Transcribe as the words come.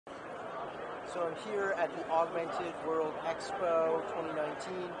So I'm here at the Augmented World Expo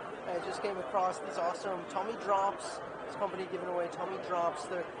 2019, and I just came across these awesome tummy drops. This company giving away tummy drops.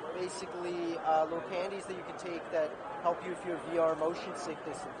 They're basically little candies that you can take that help you if you have VR motion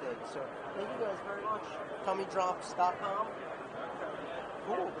sickness and things. So thank you guys very much. TummyDrops.com.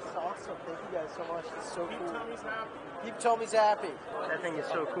 Cool, this is awesome. Thank you guys so much. This is so cool. Keep tummies happy. That thing is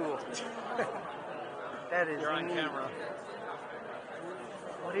so cool. That is You're on neat. camera.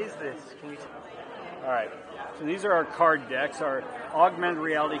 What is this? Can you? All right. So these are our card decks, our augmented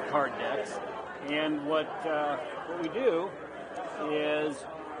reality card decks. And what we do is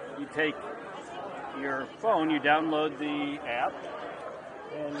you take your phone, you download the app,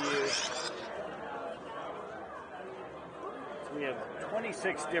 and we have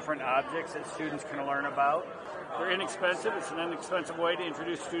 26 different objects that students can learn about. They're inexpensive. It's an inexpensive way to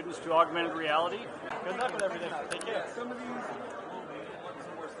introduce students to augmented reality. Good luck with everything. Take care.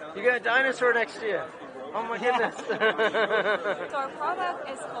 You got a dinosaur next to you. Oh my goodness. So our product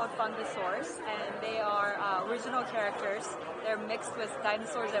is called Fungosaurs, and they are original characters. They're mixed with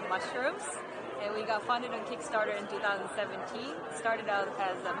dinosaurs and mushrooms. And we got funded on Kickstarter in 2017. Started out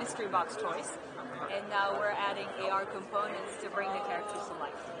as a mystery box toys. And now we're adding AR components to bring the characters to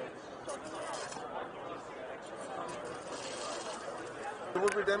life.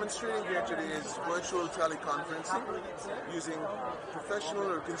 What we're demonstrating here today is virtual teleconferencing. Using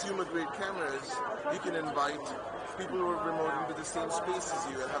professional or consumer-grade cameras, you can invite people who are remote into the same space as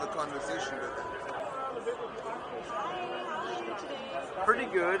you and have a conversation with them. Pretty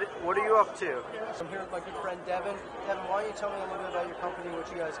good. What are you up to? I'm here with my good friend Devin. Devin, why don't you tell me a little bit about your company, what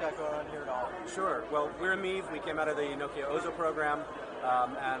you guys got going on here at all? Sure. Well, we're Amiv. We came out of the Nokia Ozo program,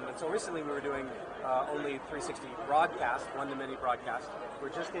 and so recently we were doing only 360 broadcast, one-to-many broadcast. We're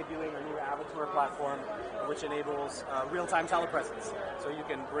just debuting our new Avatar platform, which enables real-time telepresence. So you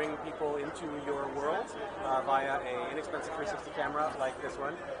can bring people into your world via an inexpensive 360 camera like this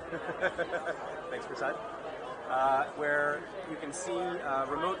one. Thanks, Prasad. Where you can see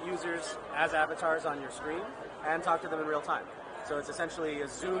remote users as avatars on your screen and talk to them in real time. So it's essentially a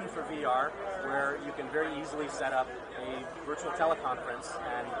Zoom for VR, where you can very easily set up a virtual teleconference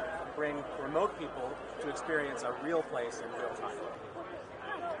and bring remote people to experience a real place in real time.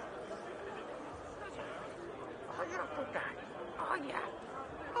 Oh yeah.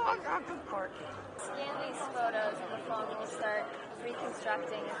 Oh, that's important. Scan these photos and the phone will start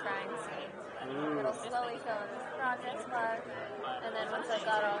reconstructing a crime scene. It'll slowly fill in this project bar, and then once I've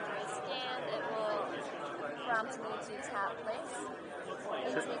got all three scanned, it will prompt me to tap place.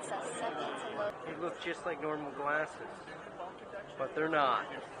 It takes a second to load. They look just like normal glasses, but they're not.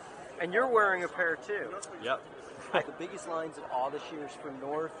 And you're wearing a pair too. Yep. The biggest lines of all this year is from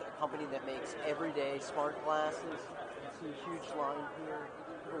North, a company that makes everyday smart glasses. You see a huge line here.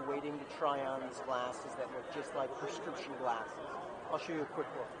 People waiting to try on these glasses that look just like prescription glasses. I'll show you a quick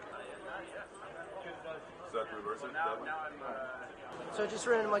look. So I just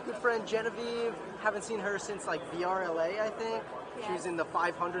ran into my good friend Genevieve. Haven't seen her since like VR LA, I think. Yeah. She was in the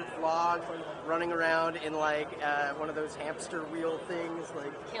 500th vlog, running around in like one of those hamster wheel things.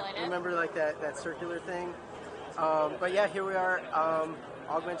 Like, Killing it. remember like that circular thing? But yeah, here we are,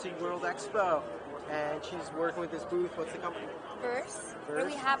 Augmented World Expo, and she's working with this booth. What's the company? Verse, where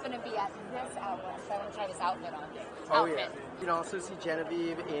we happen to be at this outlet, so I want to try this outfit on. Oh yeah. You can also see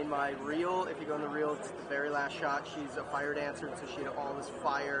Genevieve in my reel. If you go in the reel, it's the very last shot. She's a fire dancer, and so she had all this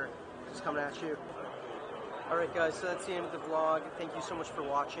fire just coming at you. Alright guys, so that's the end of the vlog. Thank you so much for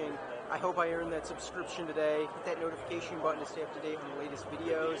watching. I hope I earned that subscription today. Hit that notification button to stay up to date on the latest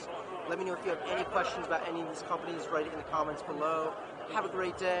videos. Let me know if you have any questions about any of these companies. Write it in the comments below. Have a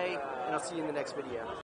great day, and I'll see you in the next video.